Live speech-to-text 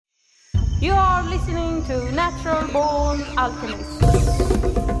You are listening to Natural Born Alchemist.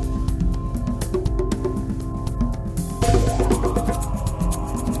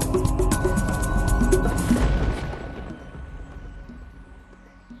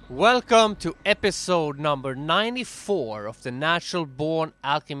 Welcome to episode number 94 of the Natural Born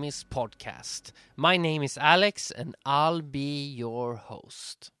Alchemist podcast. My name is Alex and I'll be your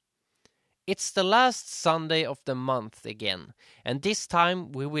host. It's the last Sunday of the month again, and this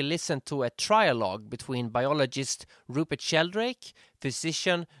time we will listen to a trialogue between biologist Rupert Sheldrake,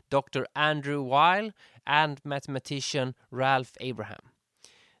 physician Dr. Andrew Weil, and mathematician Ralph Abraham.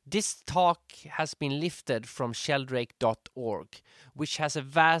 This talk has been lifted from sheldrake.org, which has a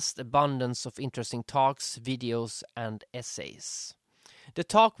vast abundance of interesting talks, videos, and essays. The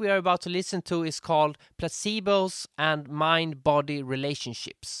talk we are about to listen to is called Placebos and Mind-Body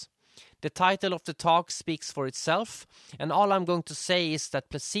Relationships. The title of the talk speaks for itself, and all I'm going to say is that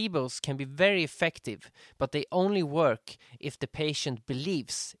placebos can be very effective, but they only work if the patient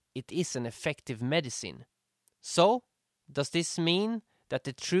believes it is an effective medicine. So, does this mean that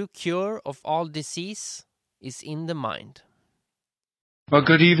the true cure of all disease is in the mind? Well,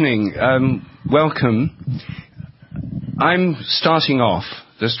 good evening. Welcome. I'm starting off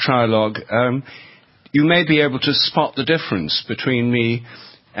this trialogue. You may be able to spot the difference between me,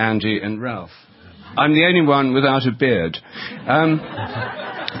 Andy, and Ralph. I'm the only one without a beard.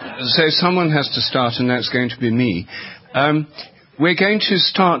 So someone has to start, and that's going to be me. We're going to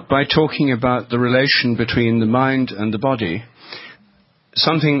start by talking about the relation between the mind and the body.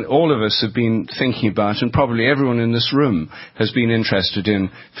 Something all of us have been thinking about, and probably everyone in this room has been interested in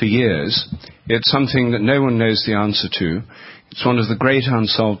for years. It's something that no one knows the answer to. It's one of the great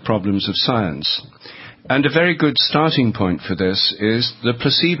unsolved problems of science. And a very good starting point for this is the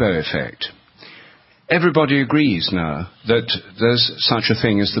placebo effect. Everybody agrees now that there's such a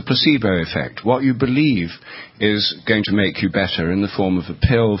thing as the placebo effect. What you believe is going to make you better in the form of a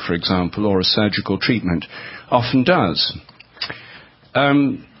pill, for example, or a surgical treatment, often does.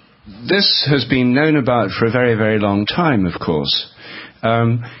 This has been known about for a very, very long time, of course.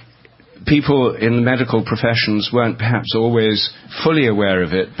 People in the medical professions weren't perhaps always fully aware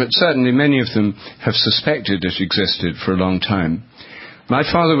of it, but certainly many of them have suspected it existed for a long time. My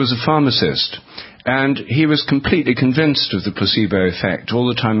father was a pharmacist, and he was completely convinced of the placebo effect. All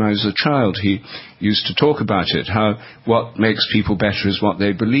the time I was a child, he used to talk about it, how what makes people better is what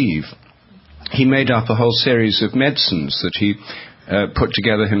they believe. He made up a whole series of medicines that he put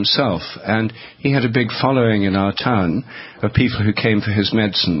together himself, and he had a big following in our town of people who came for his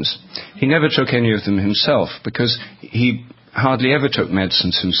medicines. He never took any of them himself because he hardly ever took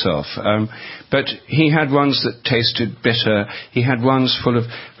medicines himself, but he had ones that tasted bitter. He had ones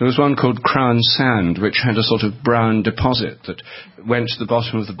there was one called Crown Sand, which had a sort of brown deposit that went to the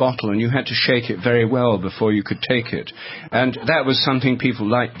bottom of the bottle, and you had to shake it very well before you could take it. And that was something people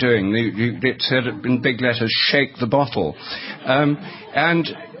liked doing. It said in big letters, "Shake the bottle."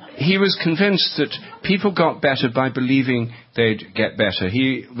 And he was convinced that people got better by believing they'd get better.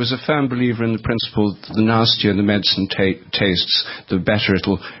 He was a firm believer in the principle that the nastier the medicine tastes, the better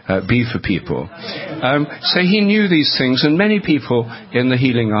it'll be for people. So he knew these things, and many people in the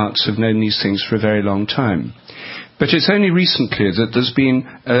healing arts have known these things for a very long time. But it's only recently that there's been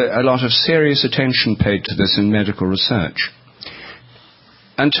a lot of serious attention paid to this in medical research.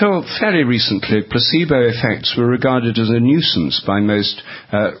 Until fairly recently, placebo effects were regarded as a nuisance by most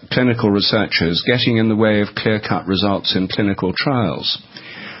clinical researchers, getting in the way of clear-cut results in clinical trials.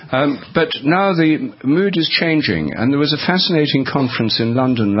 But now the mood is changing, and there was a fascinating conference in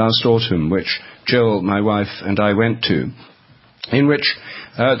London last autumn, which Jill, my wife, and I went to, in which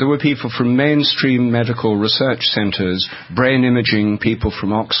there were people from mainstream medical research centres, brain imaging, people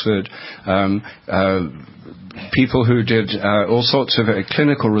from Oxford, people who did all sorts of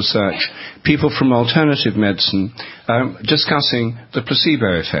clinical research, people from alternative medicine, discussing the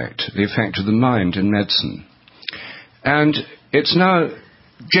placebo effect, the effect of the mind in medicine. And it's now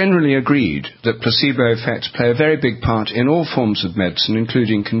generally agreed that placebo effects play a very big part in all forms of medicine,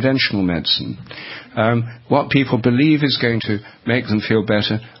 including conventional medicine. What people believe is going to make them feel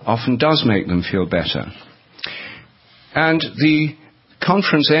better often does make them feel better. And the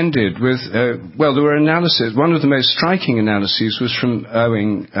conference ended with, there were analyses. One of the most striking analyses was from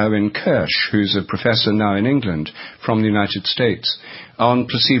Erwin Kirsch, who's a professor now in England from the United States, on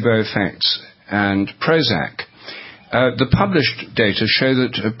placebo effects and Prozac. The published data show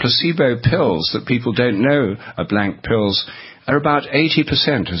that placebo pills that people don't know are blank pills are about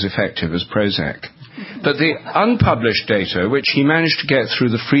 80% as effective as Prozac. But the unpublished data, which he managed to get through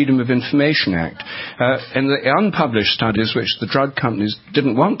the Freedom of Information Act, and the unpublished studies, which the drug companies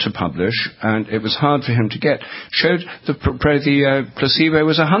didn't want to publish, and it was hard for him to get, showed the placebo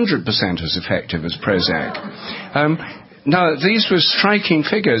was 100% as effective as Prozac. Now, these were striking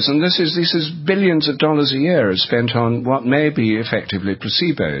figures, and this is billions of dollars a year spent on what may be effectively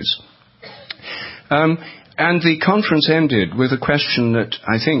placebos. And the conference ended with a question that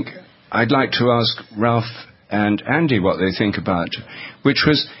I think I'd like to ask Ralph and Andy what they think about, which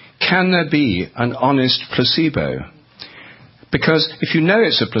was, can there be an honest placebo? Because if you know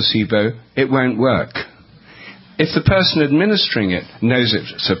it's a placebo, it won't work. If the person administering it knows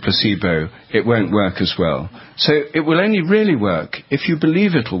it's a placebo, it won't work as well. So it will only really work if you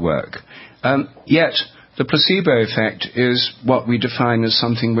believe it'll work. Yet the placebo effect is what we define as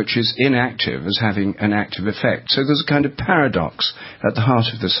something which is inactive, as having an active effect. So there's a kind of paradox at the heart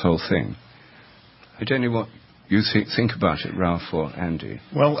of this whole thing. I don't know what you think about it, Ralph or Andy.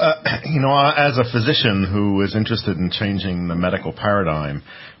 Well, as a physician who is interested in changing the medical paradigm,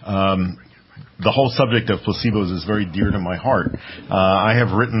 the whole subject of placebos is very dear to my heart. I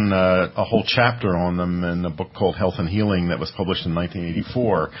have written a whole chapter on them in a book called Health and Healing that was published in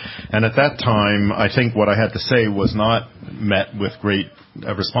 1984. And at that time, I think what I had to say was not met with great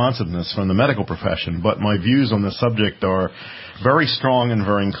responsiveness from the medical profession, but my views on the subject are very strong and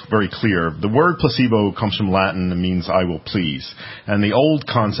very, very clear. The word placebo comes from Latin and means I will please. And the old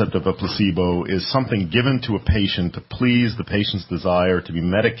concept of a placebo is something given to a patient to please the patient's desire to be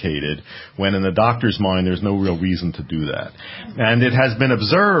medicated, when in the doctor's mind there's no real reason to do that. And it has been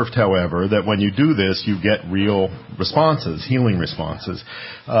observed, however, that when you do this, you get real responses, healing responses.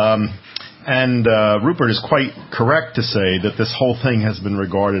 And Rupert is quite correct to say that this whole thing has been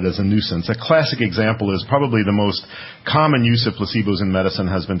regarded as a nuisance. A classic example is probably the most common use of placebos in medicine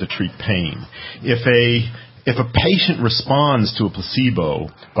has been to treat pain. If a patient responds to a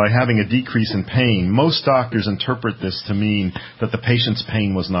placebo by having a decrease in pain, most doctors interpret this to mean that the patient's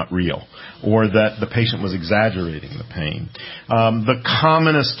pain was not real, or that the patient was exaggerating the pain. The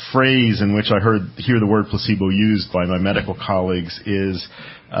commonest phrase in which I hear the word placebo used by my medical colleagues is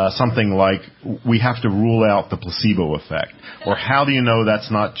something like, we have to rule out the placebo effect, or how do you know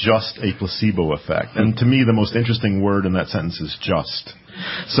that's not just a placebo effect? And to me, the most interesting word in that sentence is just.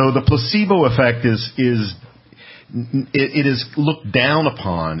 So the placebo effect it is looked down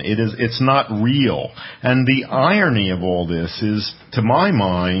upon. It's not real. And the irony of all this is, to my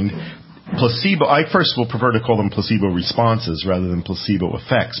mind, placebo, I first will prefer to call them placebo responses rather than placebo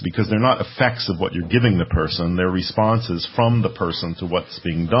effects, because they're not effects of what you're giving the person. They're responses from the person to what's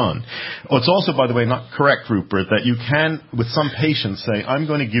being done. Oh, it's also, by the way, not correct, Rupert, that you can, with some patients, say, I'm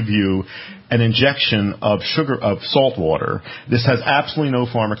going to give you an injection of salt water. This has absolutely no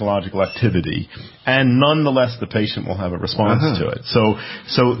pharmacological activity, and nonetheless the patient will have a response to it. So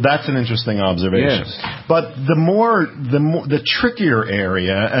that's an interesting observation. Yes. But the trickier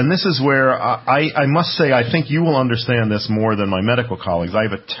area, and this is where I must say I think you will understand this more than my medical colleagues. I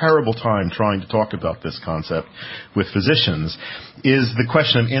have a terrible time trying to talk about this concept with physicians, is the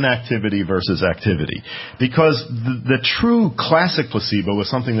question of inactivity versus activity. Because the true classic placebo is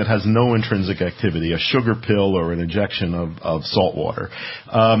something that has no intrinsic activity, a sugar pill or an injection of salt water.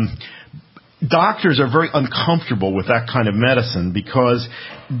 Doctors are very uncomfortable with that kind of medicine because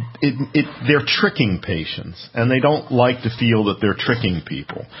they're tricking patients, and they don't like to feel that they're tricking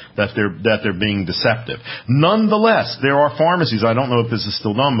people, that they're being deceptive. Nonetheless, there are pharmacies, I don't know if this is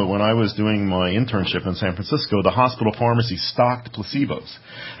still done, but when I was doing my internship in San Francisco, the hospital pharmacy stocked placebos,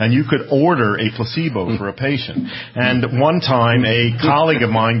 and you could order a placebo for a patient. And one time, a colleague of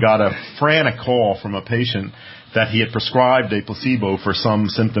mine got a frantic call from a patient that he had prescribed a placebo for some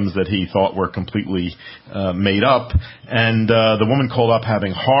symptoms that he thought were completely made up. And the woman called up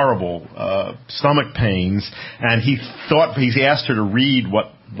having horrible stomach pains, and he asked her to read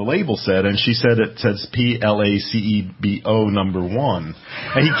what the label said, and she said it says placebo number 1.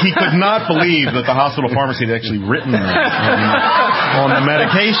 And he could not believe that the hospital pharmacy had actually written that on the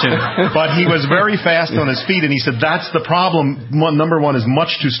medication. But he was very fast on his feet, and he said, that's the problem. Number 1 is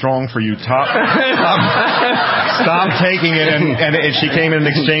much too strong for you. Stop taking it. And she came in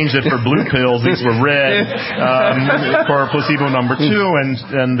and exchanged it for blue pills. These were red for placebo number 2,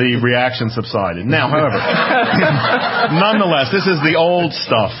 and the reaction subsided. Now, however, nonetheless, this is the old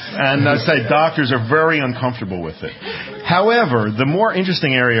stuff. And I say doctors are very uncomfortable with it. However, the more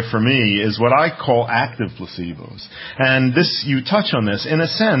interesting area for me is what I call active placebos. And this, you touch on this, in a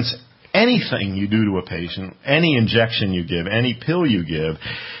sense, anything you do to a patient, any injection you give, any pill you give,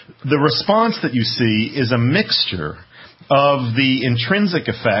 the response that you see is a mixture of the intrinsic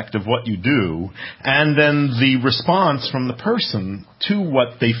effect of what you do, and then the response from the person to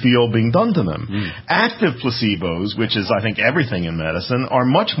what they feel being done to them. Active placebos, which is, I think, everything in medicine, are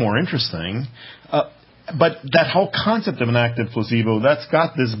much more interesting. But that whole concept of an active placebo, that's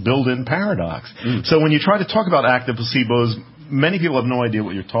got this built-in paradox. So when you try to talk about active placebos, many people have no idea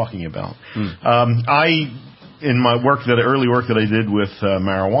what you're talking about. In my early work that I did with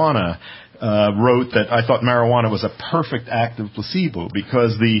marijuana, wrote that I thought marijuana was a perfect active placebo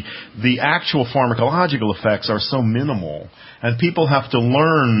because the actual pharmacological effects are so minimal, and people have to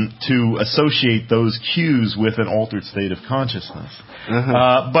learn to associate those cues with an altered state of consciousness.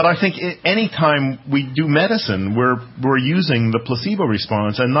 But I think any time we do medicine, we're using the placebo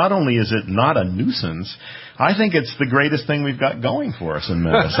response, and not only is it not a nuisance, I think it's the greatest thing we've got going for us in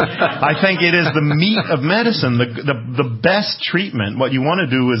medicine. I think it is the meat of medicine, the best treatment. What you want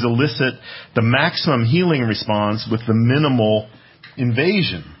to do is elicit the maximum healing response with the minimal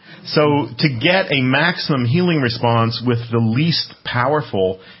invasion. So to get a maximum healing response with the least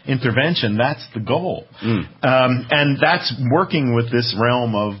powerful intervention, that's the goal. And that's working with this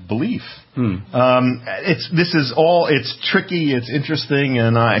realm of belief. It's tricky, it's interesting,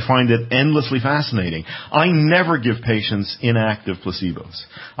 and I find it endlessly fascinating. I never give patients inactive placebos.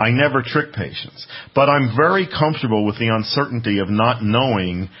 I never trick patients. But I'm very comfortable with the uncertainty of not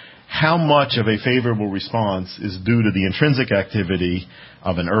knowing how much of a favorable response is due to the intrinsic activity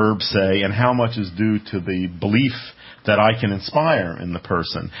of an herb, say, and how much is due to the belief that I can inspire in the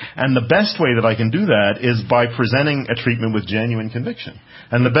person. And the best way that I can do that is by presenting a treatment with genuine conviction.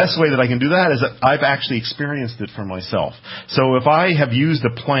 And the best way that I can do that is that I've actually experienced it for myself. So if I have used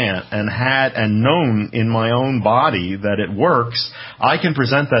a plant and known in my own body that it works, I can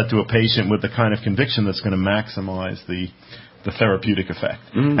present that to a patient with the kind of conviction that's going to maximize the therapeutic effect.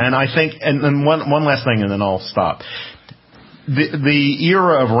 And I think, and then one last thing, and then I'll stop. The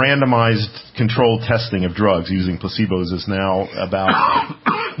era of randomized controlled testing of drugs using placebos is now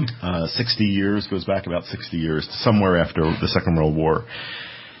about 60 years, goes back about 60 years, somewhere after the Second World War.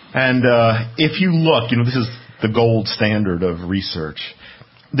 And if you look, this is the gold standard of research.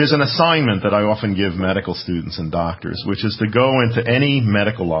 There's an assignment that I often give medical students and doctors, which is to go into any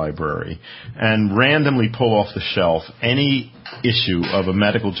medical library and randomly pull off the shelf any issue of a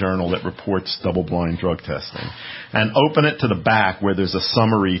medical journal that reports double-blind drug testing and open it to the back where there's a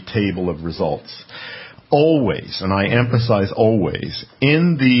summary table of results. Always, and I emphasize always,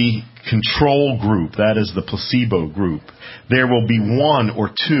 in the control group, that is the placebo group, there will be one or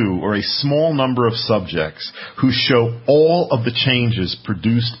two or a small number of subjects who show all of the changes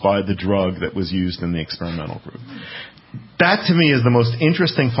produced by the drug that was used in the experimental group. That, to me, is the most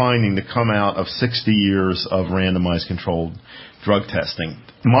interesting finding to come out of 60 years of randomized controlled drug testing.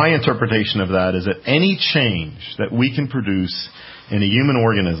 My interpretation of that is that any change that we can produce in a human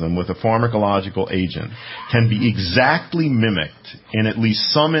organism with a pharmacological agent can be exactly mimicked in at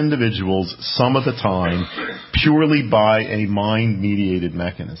least some individuals some of the time purely by a mind-mediated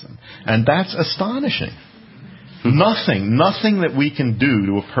mechanism. And that's astonishing. Nothing that we can do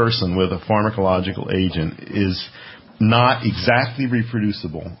to a person with a pharmacological agent is not exactly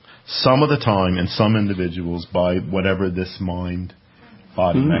reproducible some of the time in some individuals by whatever this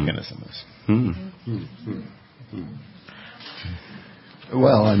mind-body mechanism is.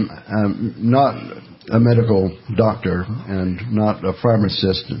 Well, I'm not a medical doctor and not a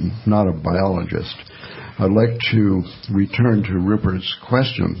pharmacist and not a biologist. I'd like to return to Rupert's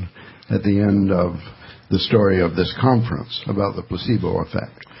question at the end of the story of this conference about the placebo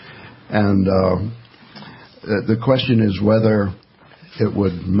effect. And the question is whether it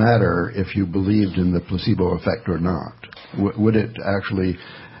would matter if you believed in the placebo effect or not. Would it actually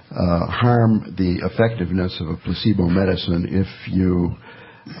harm the effectiveness of a placebo medicine if you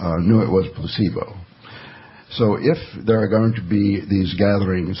knew it was placebo? So if there are going to be these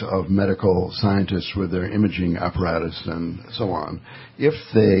gatherings of medical scientists with their imaging apparatus and so on, if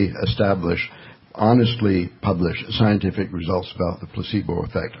they honestly publish scientific results about the placebo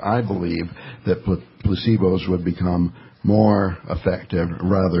effect, I believe that placebos would become more effective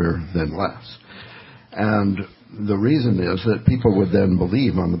rather than less. And the reason is that people would then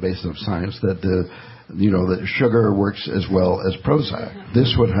believe on the basis of science that that sugar works as well as Prozac.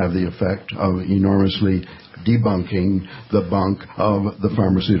 This would have the effect of enormously debunking the bunk of the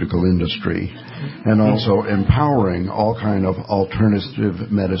pharmaceutical industry and also empowering all kind of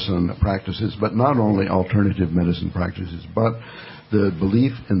alternative medicine practices, but not only alternative medicine practices, but the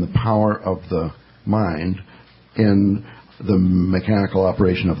belief in the power of the mind in the mechanical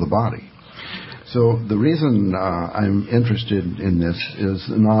operation of the body. So the reason I'm interested in this is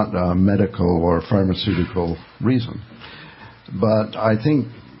not a medical or pharmaceutical reason. But I think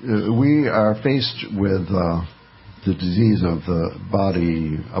we are faced with the disease of the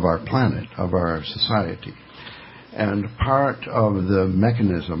body, of our planet, of our society. And part of the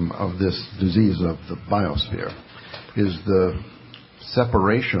mechanism of this disease of the biosphere is the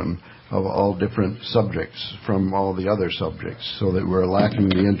separation of all different subjects from all the other subjects, so that we're lacking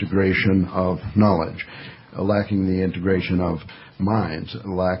the integration of knowledge, lacking the integration of minds,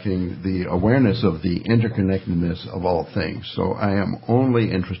 lacking the awareness of the interconnectedness of all things. So I am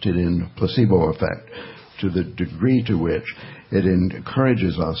only interested in placebo effect to the degree to which it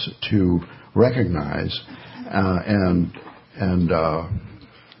encourages us to recognize and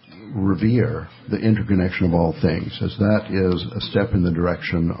revere the interconnection of all things, as that is a step in the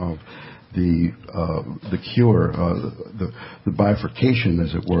direction of the cure, the bifurcation,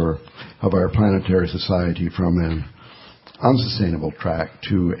 as it were, of our planetary society from an unsustainable track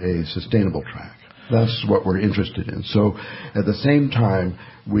to a sustainable track. That's what we're interested in. So at the same time,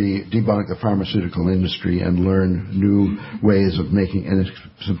 we debunk the pharmaceutical industry and learn new ways of making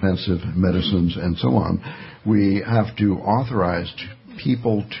inexpensive medicines and so on. We have to authorize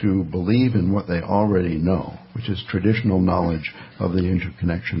people to believe in what they already know, which is traditional knowledge of the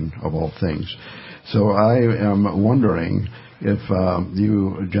interconnection of all things. So I am wondering if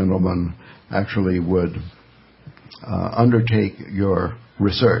you gentlemen actually would undertake your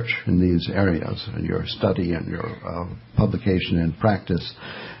research in these areas, and your study and your publication and practice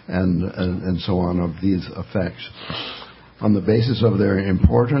and so on of these effects, on the basis of their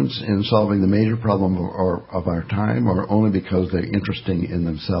importance in solving the major problem of our time, or only because they're interesting in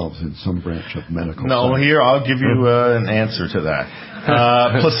themselves in some branch of medical science? Here I'll give you an answer to that.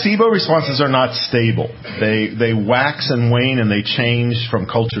 Placebo responses are not stable. They wax and wane, and they change from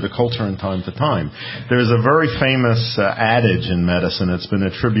culture to culture and time to time. There's a very famous adage in medicine. It's been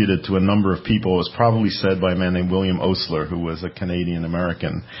attributed to a number of people. It was probably said by a man named William Osler, who was a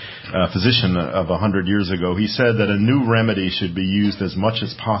Canadian-American physician of 100 years ago. He said that a new remedy should be used as much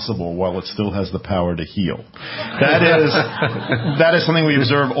as possible while it still has the power to heal. That is something we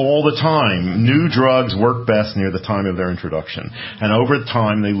observe all the time. New drugs work best near the time of their introduction, and over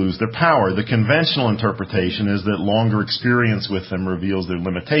time they lose their power. The conventional interpretation is that longer experience with them reveals their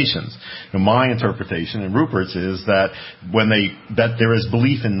limitations. Now, my interpretation, and Rupert's, is that that there is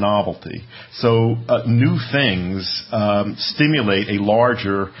belief in novelty. So new things stimulate a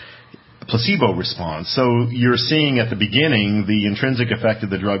larger placebo response. So you're seeing at the beginning the intrinsic effect of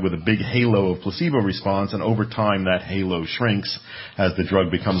the drug with a big halo of placebo response, and over time that halo shrinks as the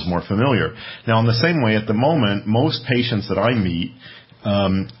drug becomes more familiar. Now, in the same way, at the moment, most patients that I meet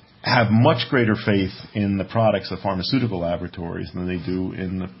have much greater faith in the products of pharmaceutical laboratories than they do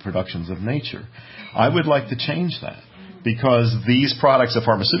in the productions of nature. I would like to change that, because these products of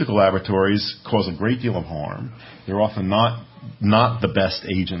pharmaceutical laboratories cause a great deal of harm. They're often not the best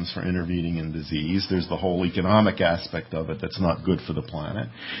agents for intervening in disease. There's the whole economic aspect of it that's not good for the planet.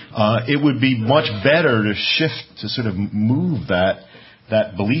 It would be much better to shift, to sort of move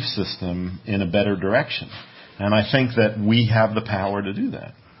that belief system in a better direction. And I think that we have the power to do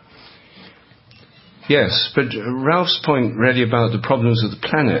that. Yes, but Ralph's point really about the problems of the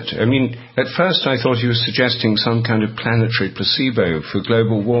planet. I mean, at first I thought he was suggesting some kind of planetary placebo for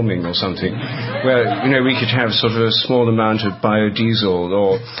global warming or something, where, we could have sort of a small amount of biodiesel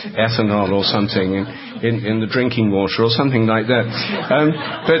or ethanol or something in the drinking water or something like that.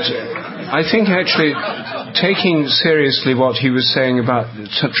 But I think actually taking seriously what he was saying about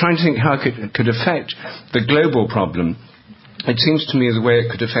trying to think how it could affect the global problem, it seems to me the way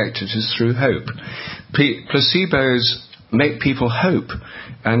it could affect it is through hope. Placebos make people hope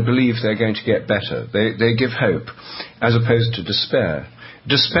and believe they're going to get better. They give hope, as opposed to despair.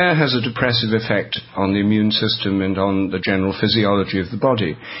 Despair has a depressive effect on the immune system and on the general physiology of the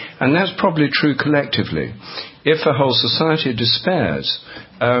body. And that's probably true collectively. If a whole society despairs,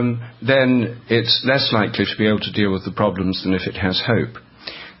 then it's less likely to be able to deal with the problems than if it has hope.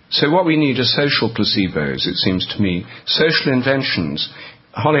 So what we need are social placebos, it seems to me, social inventions.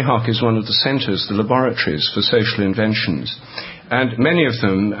 Hollyhock is one of the centres, the laboratories for social inventions, and many of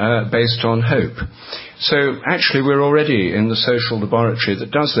them are based on hope. So actually we're already in the social laboratory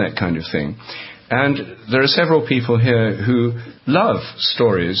that does that kind of thing. And there are several people here who love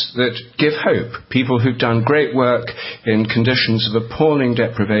stories that give hope, people who've done great work in conditions of appalling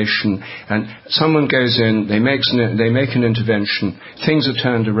deprivation, and someone goes in, they make an intervention, things are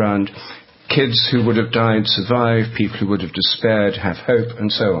turned around, kids who would have died survive, people who would have despaired have hope,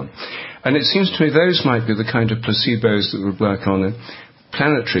 and so on. And it seems to me those might be the kind of placebos that would work on a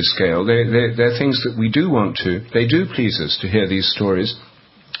planetary scale. They're things that we do want to, they do please us to hear these stories.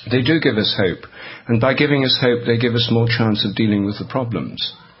 they do give us hope. And by giving us hope, they give us more chance of dealing with the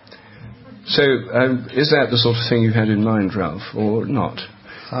problems. So, is that the sort of thing you had in mind, Ralph, or not?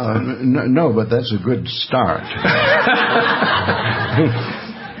 No, but that's a good start.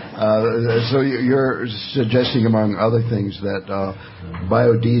 So you're suggesting, among other things, that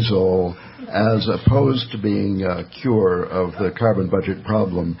biodiesel, as opposed to being a cure of the carbon budget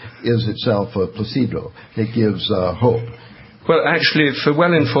problem, is itself a placebo. It gives hope. Well, actually, for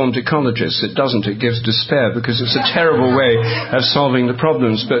well-informed ecologists, it doesn't. It gives despair, because it's a terrible way of solving the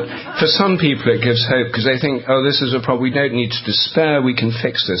problems. But for some people, it gives hope, because they think, oh, this is a problem. We don't need to despair. We can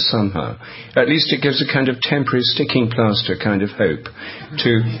fix this somehow. At least it gives a kind of temporary sticking plaster kind of hope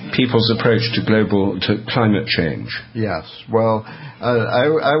to people's approach to climate change. Yes. Well,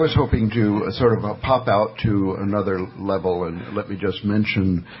 I was hoping to sort of pop out to another level, and let me just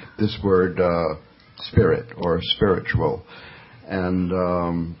mention this word spirit or spiritual. And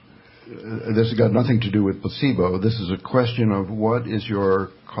this has got nothing to do with placebo. This is a question of what is your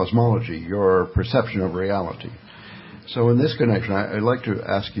cosmology, your perception of reality. So in this connection, I'd like to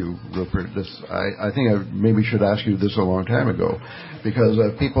ask you, Rupert, this. I think I maybe should ask you this a long time ago, because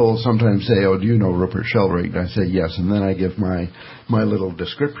people sometimes say, oh, do you know Rupert Sheldrake? And I say, yes, and then I give my little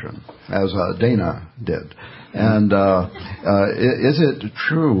description, as Dana did. And is it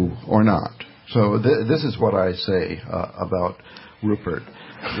true or not? So this is what I say about Rupert.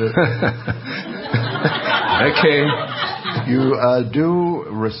 Okay. You do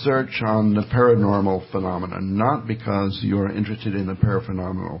research on the paranormal phenomena, not because you're interested in the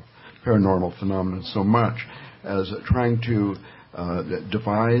paranormal phenomena so much as trying to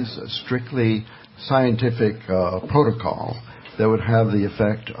devise a strictly scientific protocol that would have the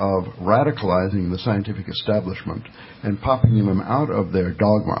effect of radicalizing the scientific establishment and popping them out of their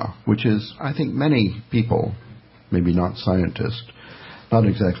dogma, which is, I think, many people, maybe not scientists, not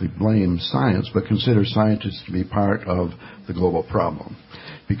exactly blame science, but consider scientists to be part of the global problem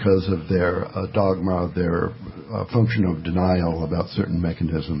because of their dogma, their function of denial about certain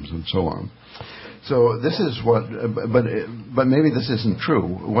mechanisms and so on. So this is what, but maybe this isn't true.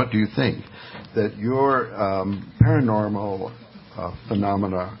 What do you think? That your paranormal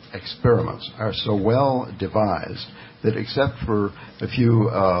phenomena experiments are so well devised that except for a few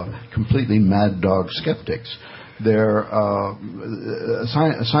completely mad dog skeptics,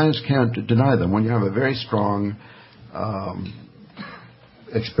 science can't deny them. When you have a very strong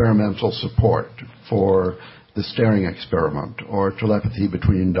experimental support for the staring experiment or telepathy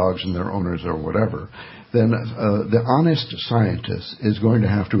between dogs and their owners or whatever, then the honest scientist is going to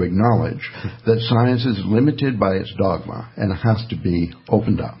have to acknowledge that science is limited by its dogma and has to be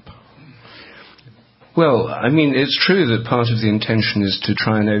opened up. Well, I mean, it's true that part of the intention is to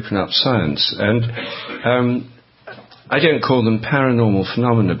try and open up science. And I don't call them paranormal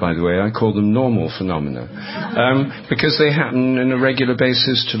phenomena, by the way. I call them normal phenomena, because they happen on a regular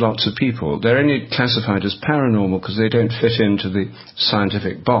basis to lots of people. They're only classified as paranormal because they don't fit into the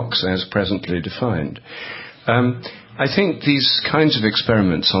scientific box as presently defined. I think these kinds of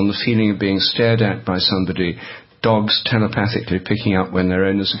experiments on the feeling of being stared at by somebody, dogs telepathically picking up when their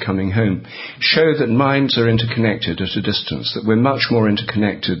owners are coming home, show that minds are interconnected at a distance, that we're much more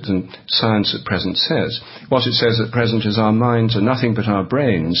interconnected than science at present says. What it says at present is our minds are nothing but our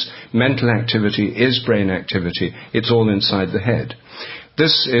brains. Mental activity is brain activity. It's all inside the head.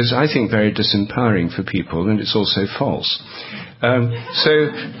 This is, I think, very disempowering for people, and it's also false.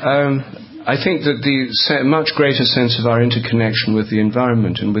 I think that the much greater sense of our interconnection with the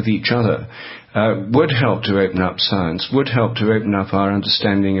environment and with each other would help to open up science, would help to open up our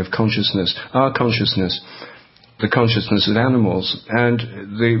understanding of consciousness, our consciousness, the consciousness of animals, and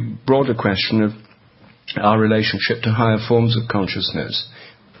the broader question of our relationship to higher forms of consciousness,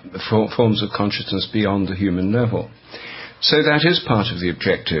 forms of consciousness beyond the human level. So that is part of the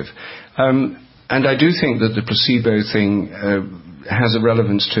objective. And I do think that the placebo thing has a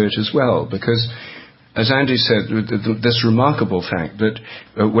relevance to it as well, because, as Andy said, this remarkable fact that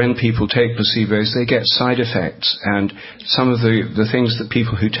when people take placebos, they get side effects, and some of the things that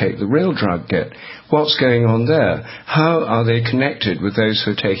people who take the real drug get. What's going on there? How are they connected with those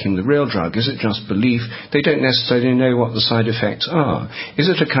who are taking the real drug? Is it just belief? They don't necessarily know what the side effects are. Is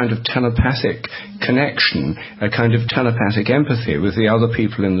it a kind of telepathic connection, a kind of telepathic empathy with the other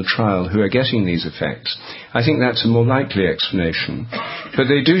people in the trial who are getting these effects? I think that's a more likely explanation. But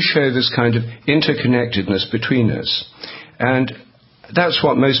they do show this kind of interconnectedness between us. And that's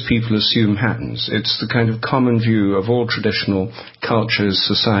what most people assume happens. It's the kind of common view of all traditional cultures,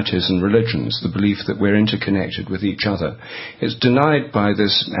 societies and religions, the belief that we're interconnected with each other. It's denied by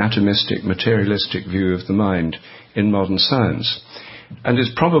this atomistic, materialistic view of the mind in modern science. And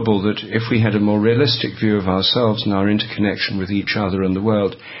it's probable that if we had a more realistic view of ourselves and our interconnection with each other and the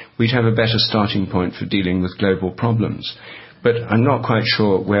world, we'd have a better starting point for dealing with global problems. But I'm not quite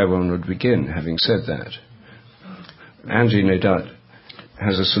sure where one would begin, having said that. Andy, no doubt,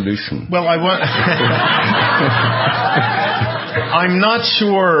 has a solution. Well, I'm not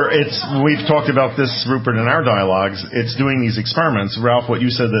sure we've talked about this, Rupert, in our dialogues. It's doing these experiments. Ralph, what you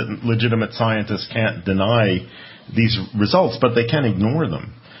said, that legitimate scientists can't deny these results, but they can ignore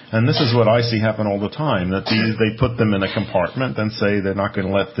them. And this is what I see happen all the time, that they put them in a compartment and say they're not going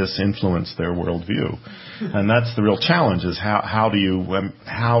to let this influence their worldview. And that's the real challenge, is how do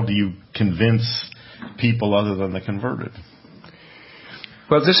you convince people other than the converted?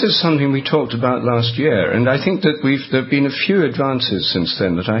 Well, this is something we talked about last year, and I think that there have been a few advances since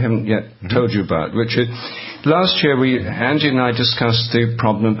then that I haven't yet told you about, which is, last year Andy and I discussed the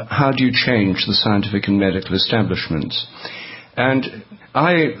problem of how do you change the scientific and medical establishments. And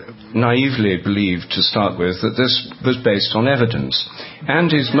I naively believed, to start with, that this was based on evidence.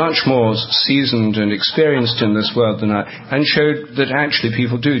 Andy's much more seasoned and experienced in this world than I, and showed that actually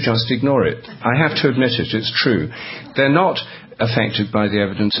people do just ignore it. I have to admit it, it's true. They're not affected by the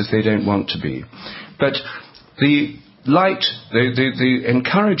evidence if they don't want to be. But the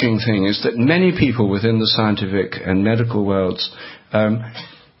encouraging thing is that many people within the scientific and medical worlds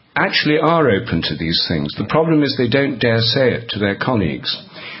actually are open to these things. The problem is they don't dare say it to their colleagues.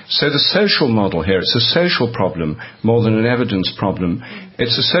 So the social model here, it's a social problem more than an evidence problem.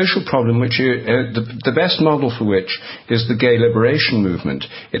 It's a social problem which the best model for which is the gay liberation movement.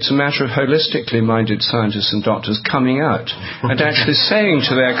 It's a matter of holistically minded scientists and doctors coming out and actually saying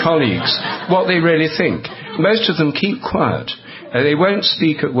to their colleagues what they really think. Most of them keep quiet. They won't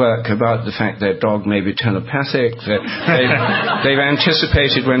speak at work about the fact their dog may be telepathic, that they've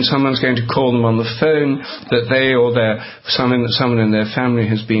anticipated when someone's going to call them on the phone that they or someone in their family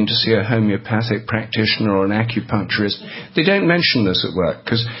has been to see a homeopathic practitioner or an acupuncturist. They don't mention this at work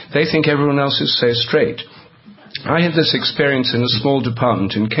because they think everyone else is so straight. I had this experience in a small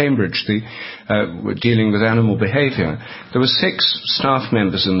department in Cambridge, dealing with animal behavior. There were 6 staff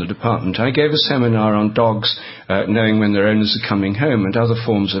members in the department. I gave a seminar on dogs knowing when their owners are coming home and other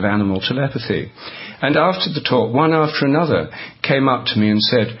forms of animal telepathy. And after the talk, one after another came up to me and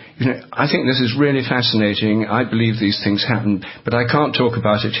said, I think this is really fascinating. I believe these things happen, but I can't talk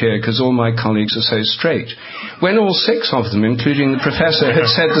about it here because all my colleagues are so straight. When all 6 of them, including the professor, had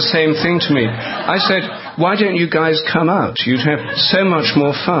said the same thing to me, I said, why don't you guys come out? You'd have so much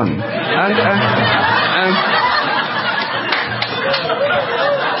more fun.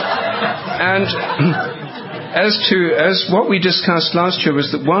 As what we discussed last year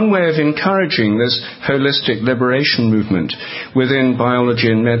was that one way of encouraging this holistic liberation movement within biology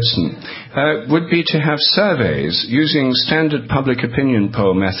and medicine would be to have surveys using standard public opinion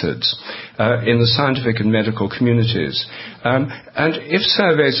poll methods in the scientific and medical communities. And if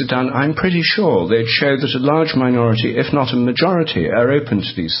surveys are done, I'm pretty sure they'd show that a large minority, if not a majority, are open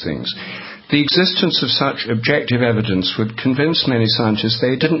to these things. The existence of such objective evidence would convince many scientists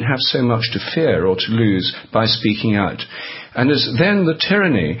they didn't have so much to fear or to lose by speaking out. And then the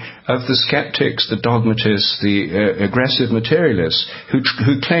tyranny of the skeptics, the dogmatists, the aggressive materialists who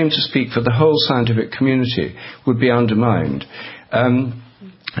claim to speak for the whole scientific community would be undermined.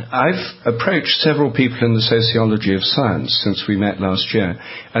 I've approached several people in the sociology of science since we met last year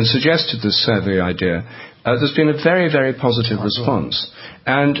and suggested this survey idea. There's been a very, very positive response.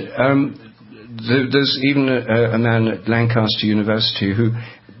 And there's even a man at Lancaster University who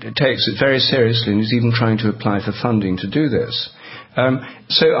takes it very seriously and is even trying to apply for funding to do this.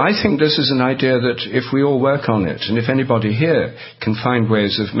 So I think this is an idea that if we all work on it, and if anybody here can find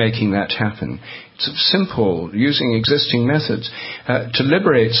ways of making that happen, it's simple, using existing methods, to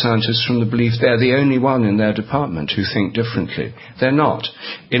liberate scientists from the belief they're the only one in their department who think differently. They're not.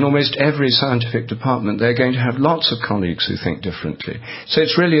 In almost every scientific department, they're going to have lots of colleagues who think differently. So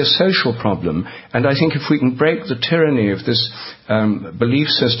it's really a social problem, and I think if we can break the tyranny of this belief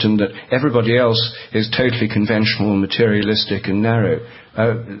system that everybody else is totally conventional, materialistic, and narrow,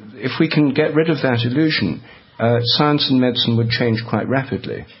 if we can get rid of that illusion, science and medicine would change quite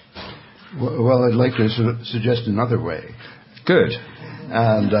rapidly. Well, I'd like to suggest another way. Good.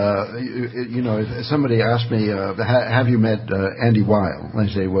 And, if somebody asked me, have you met Andy Weil? I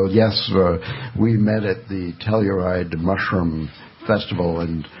say, well, yes, we met at the Telluride Mushroom Festival,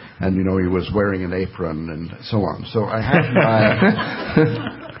 and he was wearing an apron and so on. So I have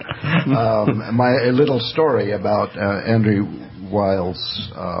my little story about Andrew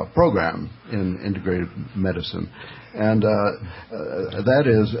Weil's program in integrated medicine. And that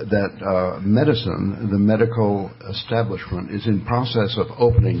is that medicine, the medical establishment, is in process of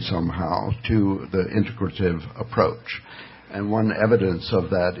opening somehow to the integrative approach. And one evidence of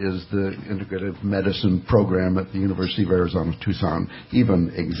that is the integrative medicine program at the University of Arizona Tucson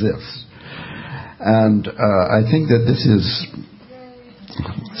even exists. And I think that this is...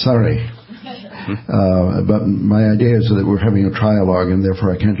 Sorry. But my idea is that we're having a trialogue, and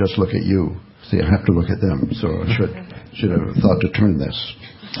therefore I can't just look at you. See, I have to look at them, so I should have thought to turn this.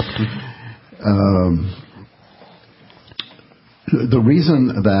 The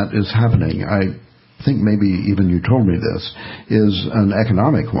reason that is happening, I think maybe even you told me this, is an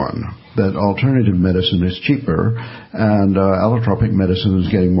economic one, that alternative medicine is cheaper, and allotropic medicine is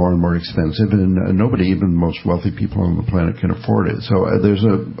getting more and more expensive, and nobody, even the most wealthy people on the planet, can afford it. So there's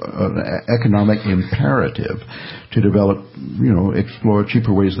an economic imperative to develop, explore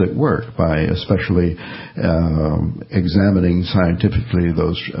cheaper ways that work by especially examining scientifically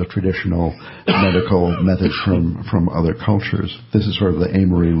those traditional medical methods from other cultures. This is sort of the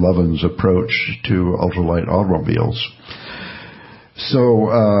Amory Lovins approach to ultralight automobiles. So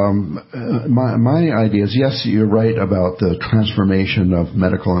my idea is, yes, you're right about the transformation of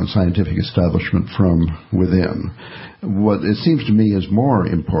medical and scientific establishment from within. What it seems to me is more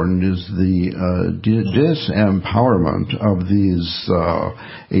important is the disempowerment of these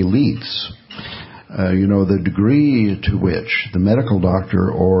elites. The degree to which the medical doctor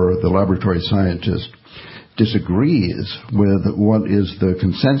or the laboratory scientist disagrees with what is the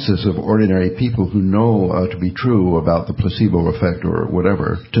consensus of ordinary people who know to be true about the placebo effect or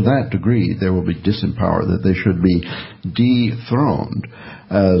whatever, to that degree they will be disempowered, that they should be dethroned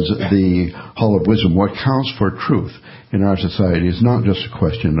as the hall of wisdom. What counts for truth in our society is not just a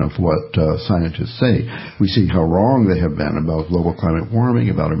question of what scientists say. We see how wrong they have been about global climate warming,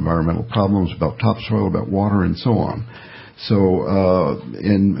 about environmental problems, about topsoil, about water, and so on. So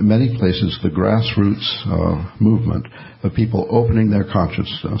in many places, the grassroots movement of people opening their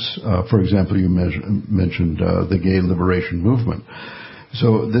consciousness, for example, you mentioned the gay liberation movement.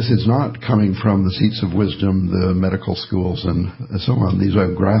 So this is not coming from the seats of wisdom, the medical schools, and so on. These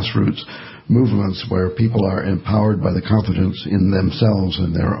are grassroots movements where people are empowered by the confidence in themselves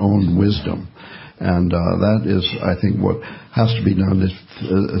and their own wisdom. And that is, I think, what has to be done. If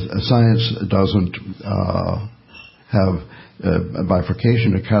science doesn't have a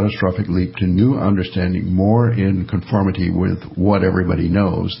bifurcation, a catastrophic leap to new understanding, more in conformity with what everybody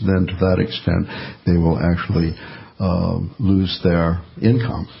knows, then to that extent they will actually lose their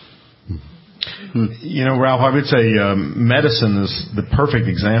income. Ralph, I would say medicine is the perfect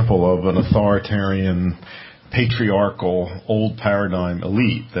example of an authoritarian, patriarchal, old paradigm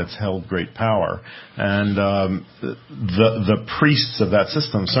elite that's held great power. And the priests of that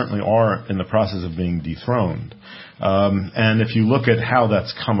system certainly are in the process of being dethroned. And if you look at how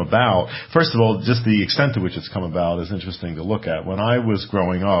that's come about, first of all, just the extent to which it's come about is interesting to look at. When I was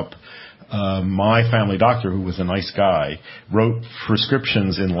growing up, my family doctor, who was a nice guy, wrote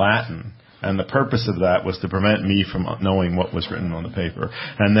prescriptions in Latin. And the purpose of that was to prevent me from knowing what was written on the paper.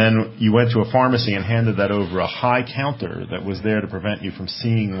 And then you went to a pharmacy and handed that over a high counter that was there to prevent you from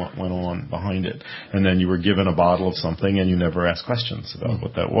seeing what went on behind it. And then you were given a bottle of something and you never asked questions about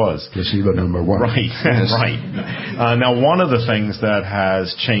what that was. Placebo number one. Right, right. Now, one of the things that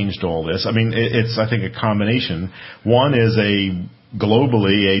has changed all this, it's, I think, a combination. One is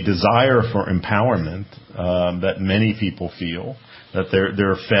globally a desire for empowerment that many people feel, that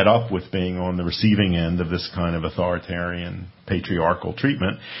they're fed up with being on the receiving end of this kind of authoritarian, patriarchal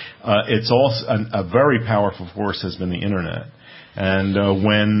treatment. It's also a very powerful force has been the Internet. And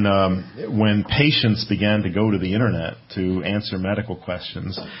when patients began to go to the Internet to answer medical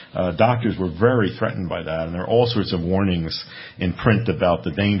questions, doctors were very threatened by that. And there are all sorts of warnings in print about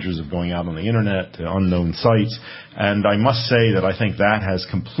the dangers of going out on the Internet to unknown sites. And I must say that I think that has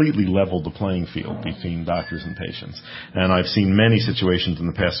completely leveled the playing field between doctors and patients. And I've seen many situations in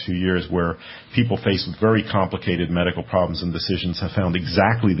the past few years where people faced with very complicated medical problems and decisions have found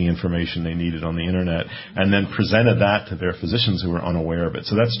exactly the information they needed on the Internet and then presented that to their physicians who were unaware of it.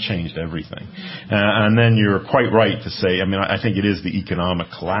 So that's changed everything. And then you're quite right to say, I think it is the economic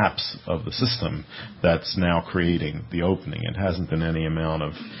collapse of the system that's now creating the opening. It hasn't been any amount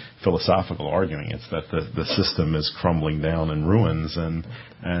of philosophical arguing. It's that the system is crumbling down in ruins, and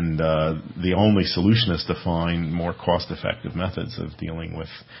the only solution is to find more cost-effective methods of dealing with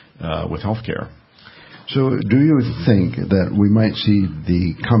healthcare. So do you think that we might see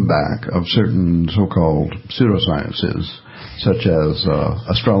the comeback of certain so-called pseudosciences, such as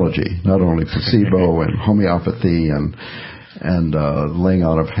astrology, not only placebo and homeopathy and laying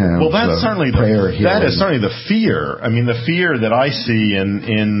out of hands. Well, that's certainly prayer healing. That is certainly the fear. I mean, the fear that I see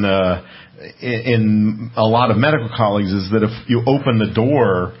in a lot of medical colleagues is that if you open the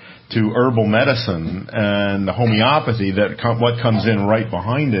door to herbal medicine and homeopathy, what comes in right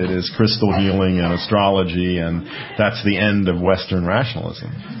behind it is crystal healing and astrology, and that's the end of Western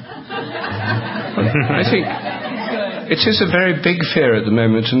rationalism. I think it is a very big fear at the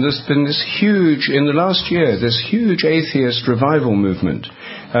moment, and there's been this huge atheist revival movement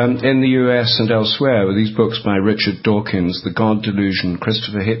in the US and elsewhere, with these books by Richard Dawkins, The God Delusion,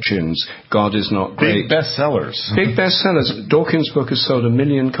 Christopher Hitchens, God Is Not Great. Big bestsellers. Big bestsellers. Dawkins' book has sold 1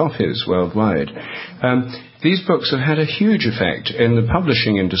 million copies worldwide. These books have had a huge effect in the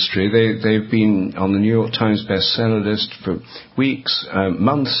publishing industry. They've been on the New York Times bestseller list for weeks,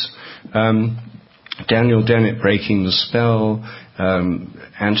 months. Daniel Dennett, Breaking the Spell,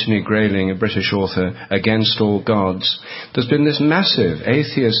 Anthony Grayling, a British author, Against All Gods. There's been this massive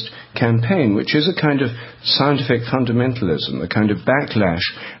atheist campaign, which is a kind of scientific fundamentalism, a kind of backlash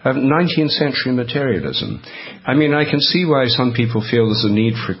of 19th century materialism. I mean, I can see why some people feel there's a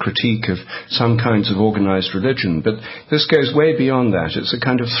need for a critique of some kinds of organized religion, but this goes way beyond that. It's a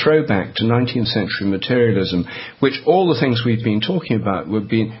kind of throwback to 19th century materialism, which all the things we've been talking about would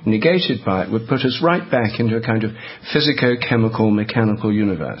be negated by it, would put us right back into a kind of physico-chemical, mechanical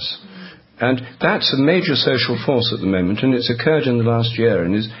universe. And that's a major social force at the moment, and it's occurred in the last year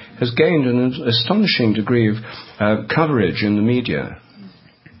and has gained an astonishing degree of coverage in the media.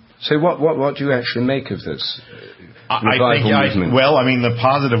 So what do you actually make of this revival movement? Well, I mean, the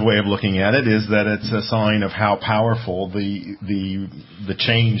positive way of looking at it is that it's a sign of how powerful the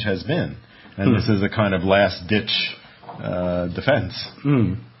change has been. And this is a kind of last-ditch defense.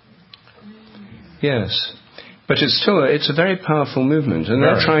 Yes. But it's a very powerful movement, and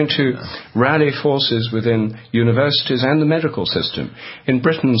they're trying to rally forces within universities and the medical system. In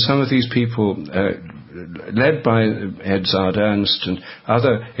Britain, some of these people, led by Edzard Ernst and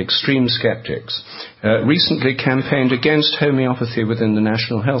other extreme skeptics, recently campaigned against homeopathy within the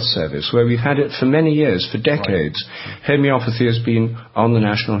National Health Service, where we've had it for many years, for decades. Homeopathy has been on the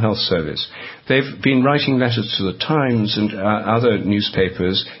National Health Service. They've been writing letters to the Times and other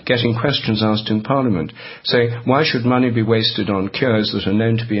newspapers, getting questions asked in Parliament, saying, why should money be wasted on cures that are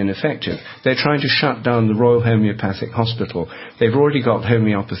known to be ineffective? They're trying to shut down the Royal Homeopathic Hospital. They've already got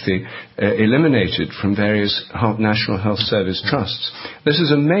homeopathy eliminated from various National Health Service trusts. This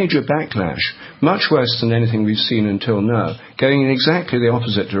is a major backlash, much worse than anything we've seen until now, going in exactly the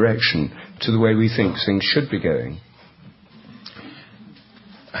opposite direction to the way we think things should be going.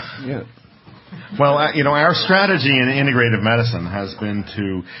 Yeah. Well, our strategy in integrative medicine has been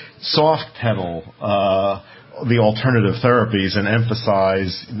to soft pedal the alternative therapies and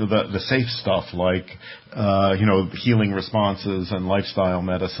emphasize the safe stuff like healing responses and lifestyle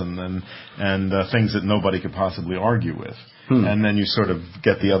medicine and things that nobody could possibly argue with. And then you sort of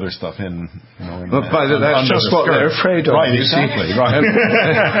get the other stuff in. That's just what they're afraid of. Right, exactly. Right.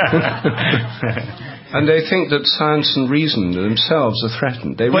 And they think that science and reason themselves are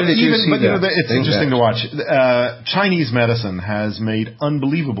threatened. They really do see that. It's interesting to watch. Chinese medicine has made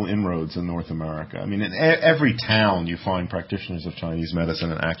unbelievable inroads in North America. I mean, in every town you find practitioners of Chinese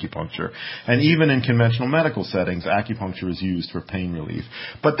medicine and acupuncture. And even in conventional medical settings, acupuncture is used for pain relief.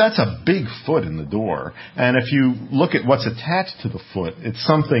 But that's a big foot in the door. And if you look at what's attached to the foot, it's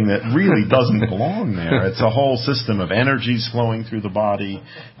something that really doesn't belong there. It's a whole system of energies flowing through the body,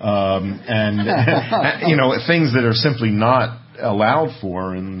 things that are simply not allowed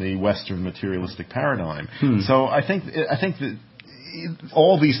for in the Western materialistic paradigm. So I think that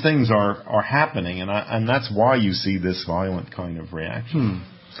all these things are happening, and that's why you see this violent kind of reaction.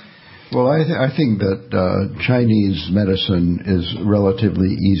 Well, I think that Chinese medicine is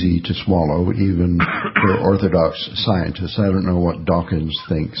relatively easy to swallow, even for orthodox scientists. I don't know what Dawkins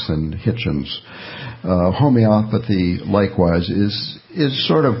thinks and Hitchens. Homeopathy, likewise, is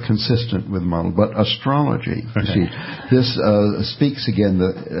sort of consistent with model, but astrology, you see, this speaks again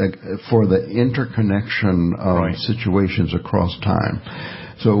for the interconnection of situations across time.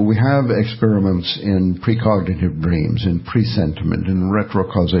 So we have experiments in precognitive dreams, in presentiment, in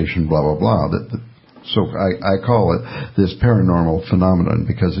retrocausation, blah, blah, blah. So I call it this paranormal phenomenon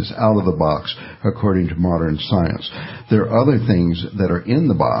because it's out of the box according to modern science. There are other things that are in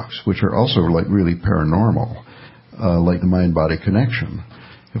the box which are also like really paranormal, like the mind-body connection.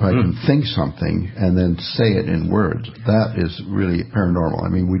 If I can think something and then say it in words, that is really paranormal. I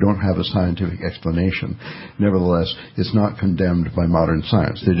mean, we don't have a scientific explanation. Nevertheless, it's not condemned by modern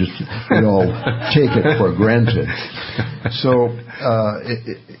science. They all take it for granted. So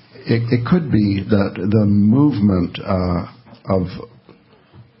it could be that the movement of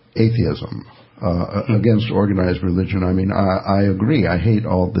atheism against organized religion. I mean, I agree. I hate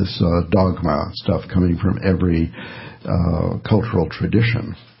all this dogma stuff coming from every cultural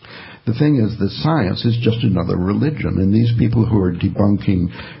tradition. The thing is that science is just another religion, and these people who are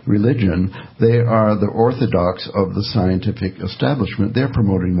debunking religion, they are the orthodox of the scientific establishment. They're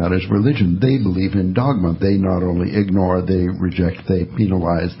promoting that as religion. They believe in dogma. They not only ignore, they reject, they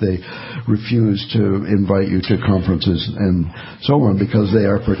penalize, they refuse to invite you to conferences and so on, because they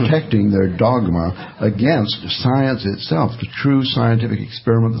are protecting their dogma against science itself, the true scientific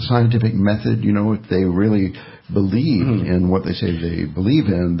experiment, the scientific method. You know, if they really believe in what they say they believe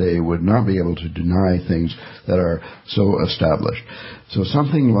in, they would not be able to deny things that are so established. So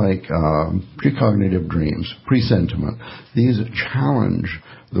something like precognitive dreams, presentiment, these challenge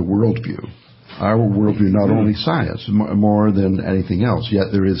the worldview. Our worldview, not only science, more than anything else, yet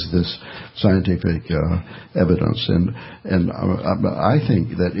there is this scientific evidence. And I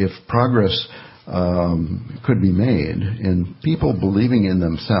think that if progress could be made in people believing in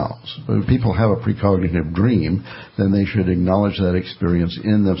themselves. If people have a precognitive dream, then they should acknowledge that experience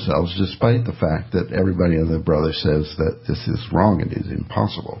in themselves, despite the fact that everybody and their brother says that this is wrong and is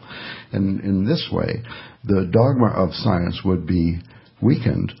impossible. And in this way, the dogma of science would be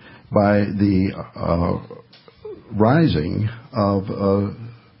weakened by the rising of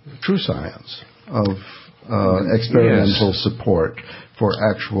true science, of experimental support for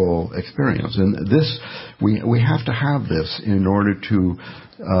actual experience. And this, we have to have this in order to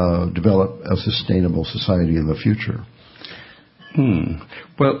develop a sustainable society in the future.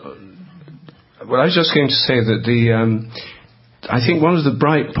 Well, I was just going to say that I think one of the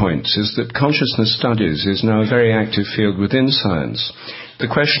bright points is that consciousness studies is now a very active field within science. The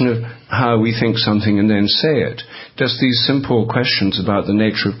question of how we think something and then say it, just these simple questions about the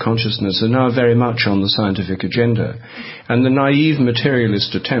nature of consciousness are now very much on the scientific agenda. And the naive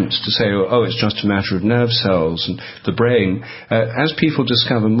materialist attempts to say, oh, it's just a matter of nerve cells and the brain, as people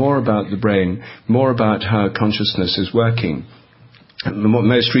discover more about the brain, more about how consciousness is working,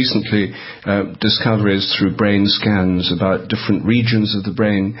 most recently, discoveries through brain scans about different regions of the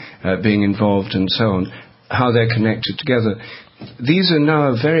brain being involved and so on, how they're connected together. These are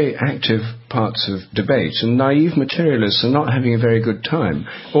now very active parts of debate, and naive materialists are not having a very good time.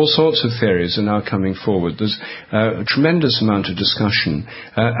 All sorts of theories are now coming forward. There's a tremendous amount of discussion,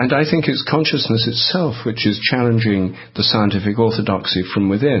 and I think it's consciousness itself which is challenging the scientific orthodoxy from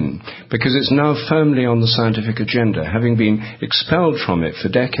within, because it's now firmly on the scientific agenda. Having been expelled from it for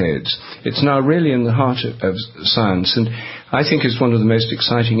decades, it's now really in the heart of science, and I think it's one of the most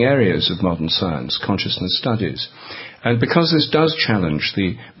exciting areas of modern science, consciousness studies. And because this does challenge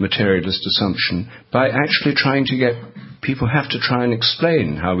the materialist assumption, by actually trying to get people have to try and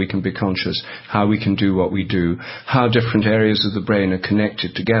explain how we can be conscious, how we can do what we do, how different areas of the brain are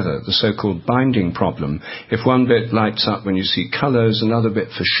connected together, the so-called binding problem. If one bit lights up when you see colors, another bit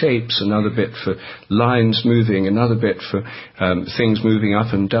for shapes, another bit for lines moving, another bit for things moving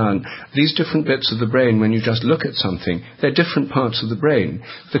up and down, these different bits of the brain, when you just look at something, they're different parts of the brain.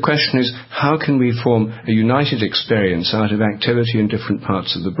 The question is, how can we form a united experience out of activity in different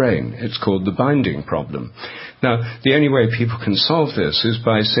parts of the brain? It's called the binding problem. Now, the only way people can solve this is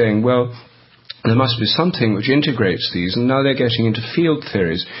by saying, well, there must be something which integrates these, and now they're getting into field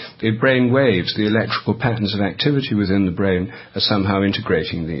theories. The brain waves, the electrical patterns of activity within the brain are somehow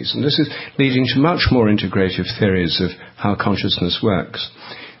integrating these. And this is leading to much more integrative theories of how consciousness works.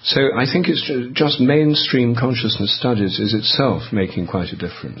 So I think it's just mainstream consciousness studies is itself making quite a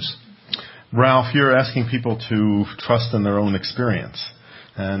difference. Ralph, you're asking people to trust in their own experience.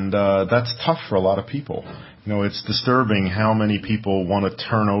 And that's tough for a lot of people. You know, it's disturbing how many people want to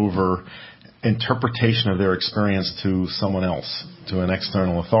turn over interpretation of their experience to someone else, to an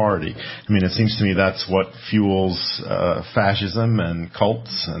external authority. I mean, it seems to me that's what fuels fascism and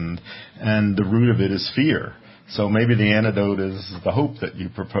cults, and the root of it is fear. So maybe the antidote is the hope that you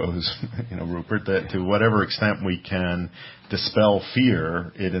propose, Rupert, that to whatever extent we can dispel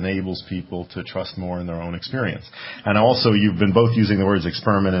fear, it enables people to trust more in their own experience. And also, you've been both using the words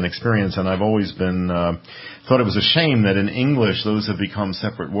experiment and experience, and I've always been thought it was a shame that in English those have become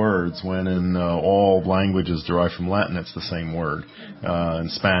separate words, when in all languages derived from Latin it's the same word. In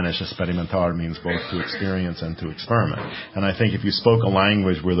Spanish, experimentar means both to experience and to experiment. And I think if you spoke a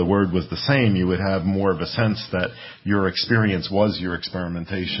language where the word was the same, you would have more of a sense that your experience was your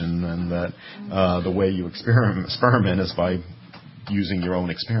experimentation, and that the way you experiment is by using your own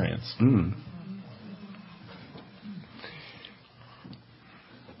experience.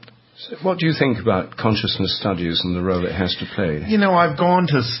 So what do you think about consciousness studies and the role it has to play? You know, I've gone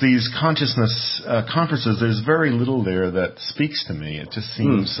to these consciousness conferences. There's very little there that speaks to me. It just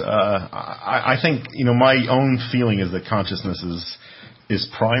seems, I think, you know, my own feeling is that consciousness is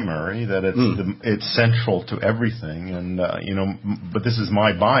primary, that it's central to everything. And, you know, but this is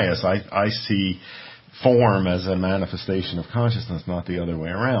my bias. I see form as a manifestation of consciousness, not the other way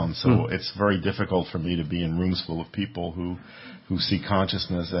around. So it's very difficult for me to be in rooms full of people who see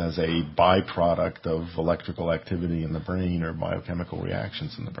consciousness as a byproduct of electrical activity in the brain or biochemical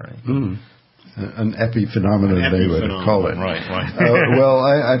reactions in the brain. An epiphenomenon, they would call it. Right. Well,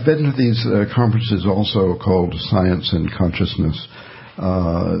 I've been to these conferences also called Science and Consciousness,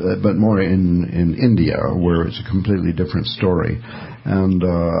 but more in India, where it's a completely different story. And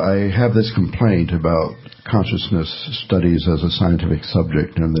I have this complaint about consciousness studies as a scientific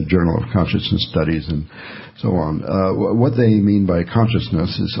subject in the Journal of Consciousness Studies and so on. What they mean by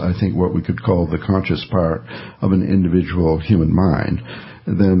consciousness is, I think, what we could call the conscious part of an individual human mind.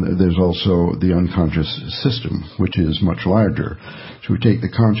 Then there's also the unconscious system, which is much larger. So we take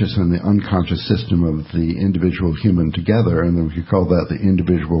the conscious and the unconscious system of the individual human together, and then we could call that the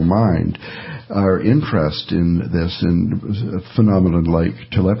individual mind. Our interest in this, in a phenomenon like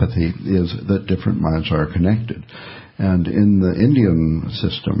telepathy, is that different minds are connected. And in the Indian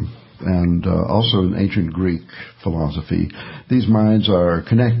system, and also in ancient Greek philosophy, these minds are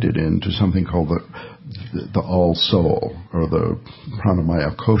connected into something called the all-soul, or the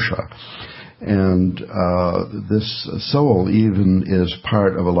pranamaya kosha. And this soul even is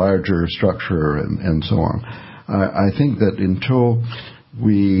part of a larger structure and so on. I think that until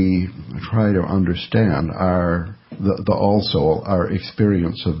we try to understand the all-soul, our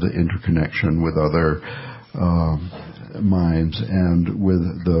experience of the interconnection with other minds and with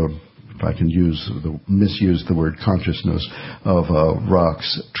if I can misuse the word consciousness, of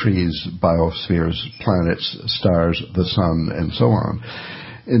rocks, trees, biospheres, planets, stars, the sun, and so on.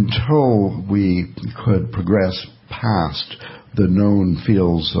 Until we could progress past the known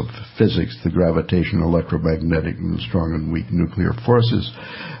fields of physics, the gravitation, electromagnetic, and strong and weak nuclear forces,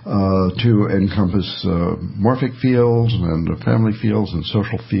 to encompass morphic fields and family fields and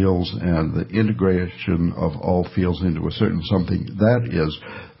social fields and the integration of all fields into a certain something. That is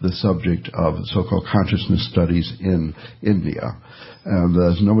the subject of so-called consciousness studies in India. And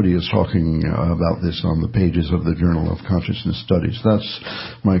nobody is talking about this on the pages of the Journal of Consciousness Studies. That's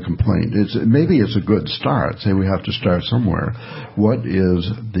my complaint. Maybe it's a good start. Say we have to start somewhere. What is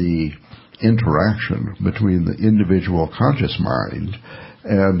the interaction between the individual conscious mind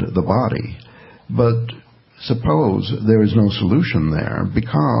and the body? But suppose there is no solution there,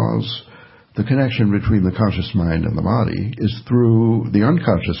 because the connection between the conscious mind and the body is through the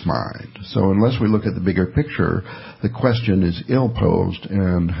unconscious mind. So unless we look at the bigger picture, the question is ill-posed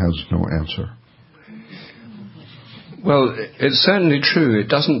and has no answer. Well, it's certainly true. It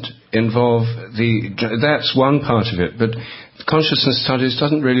doesn't involve that's one part of it, but consciousness studies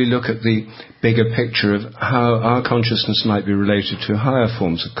doesn't really look at the bigger picture of how our consciousness might be related to higher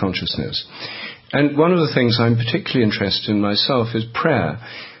forms of consciousness. And one of the things I'm particularly interested in myself is prayer.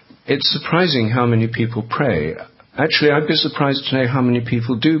 It's surprising how many people pray. Actually, I'd be surprised to know how many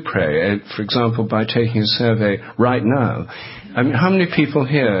people do pray. For example, by taking a survey right now. I mean, how many people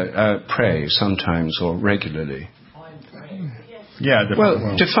here pray sometimes or regularly? Yeah.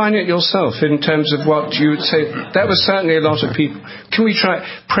 Well, define it yourself in terms of what you would say. That was certainly a lot of people. Can we try?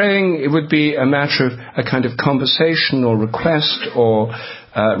 Praying, it would be a matter of a kind of conversation or request or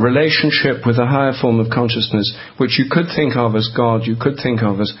relationship with a higher form of consciousness, which you could think of as God, you could think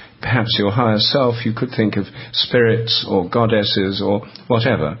of as perhaps your higher self, you could think of spirits or goddesses or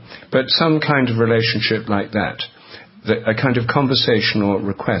whatever, but some kind of relationship like that, a kind of conversation or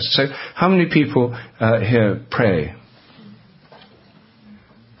request. So how many people here pray?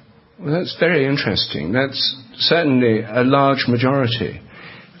 Well, that's very interesting. That's certainly a large majority.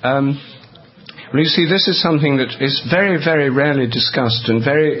 Well, you see, this is something that is very, very rarely discussed, and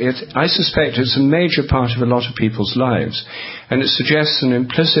I suspect it's a major part of a lot of people's lives, and it suggests an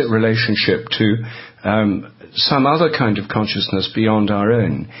implicit relationship to some other kind of consciousness beyond our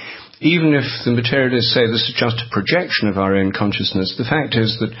own. Even if the materialists say this is just a projection of our own consciousness, the fact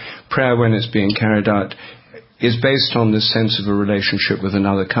is that prayer, when it's being carried out, is based on this sense of a relationship with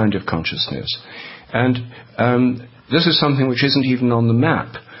another kind of consciousness. And this is something which isn't even on the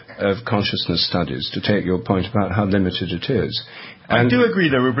map of consciousness studies, to take your point about how limited it is. I do agree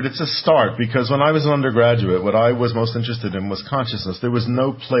there, Rupert. It's a start, because when I was an undergraduate, what I was most interested in was consciousness. There was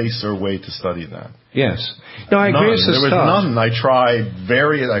no place or way to study that. Yes. No, I agree. It's a start. There was none. I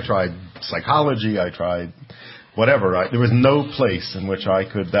tried psychology, I tried whatever. There was no place in which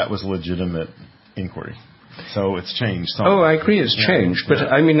that was legitimate inquiry. So it's changed. Somewhat. Oh, I agree it's changed. But,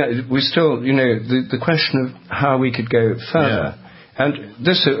 I mean, we still, the question of how we could go further. Yeah. And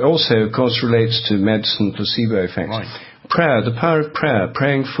this also, of course, relates to medicine placebo effects. Right. Prayer, the power of prayer,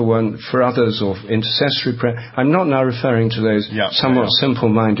 praying for others or intercessory prayer. I'm not now referring to those somewhat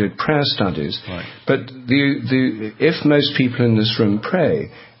simple-minded prayer studies. Right. But if most people in this room pray,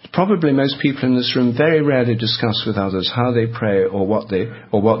 probably most people in this room very rarely discuss with others how they pray or what they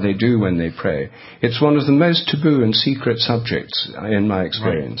do when they pray. It's one of the most taboo and secret subjects in my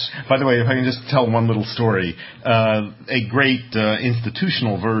experience. Right. By the way, if I can just tell one little story, a great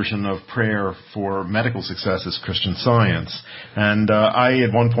institutional version of prayer for medical success is Christian Science. And I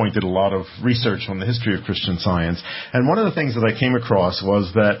at one point did a lot of research on the history of Christian Science. And one of the things that I came across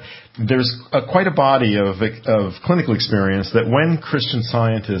was that there's quite a body of clinical experience that when Christian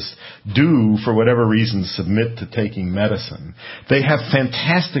scientists do, for whatever reason, submit to taking medicine, they have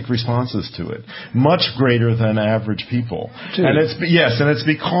fantastic responses to it, much greater than average people. And it's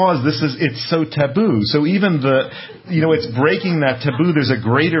because it's so taboo. So even it's breaking that taboo. There's a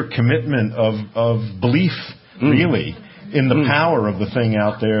greater commitment of belief, really, in the power of the thing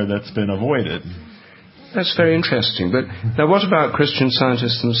out there that's been avoided. That's very interesting. But now what about Christian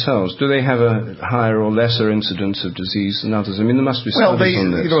scientists themselves? Do they have a higher or lesser incidence of disease than others? I mean, there must be studies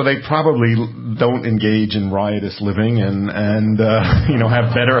on this. They probably don't engage in riotous living and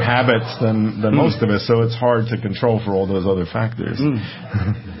have better habits than most of us, so it's hard to control for all those other factors.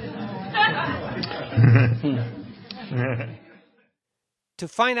 To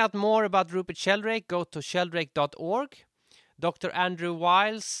find out more about Rupert Sheldrake, go to sheldrake.org. Dr. Andrew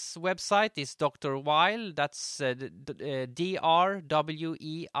Weil's website is Dr. Weil, that's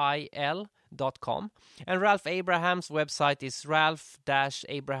drweil.com. And Ralph Abraham's website is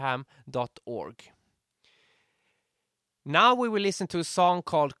ralph-abraham.org. Now we will listen to a song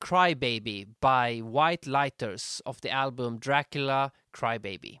called Cry Baby by White Lighters of the album Dracula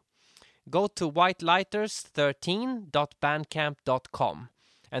Crybaby. Go to whitelighters13.bandcamp.com,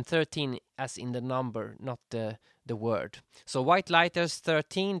 and 13 as in the number, not the word. So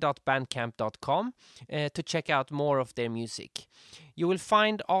whitelighters13.bandcamp.com to check out more of their music. You will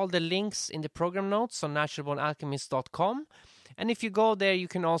find all the links in the program notes on naturalbornalchemist.com, and if you go there you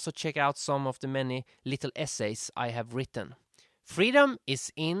can also check out some of the many little essays I have written. Freedom is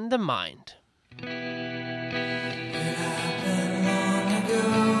in the mind. It happened long ago.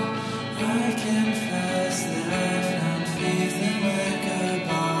 I can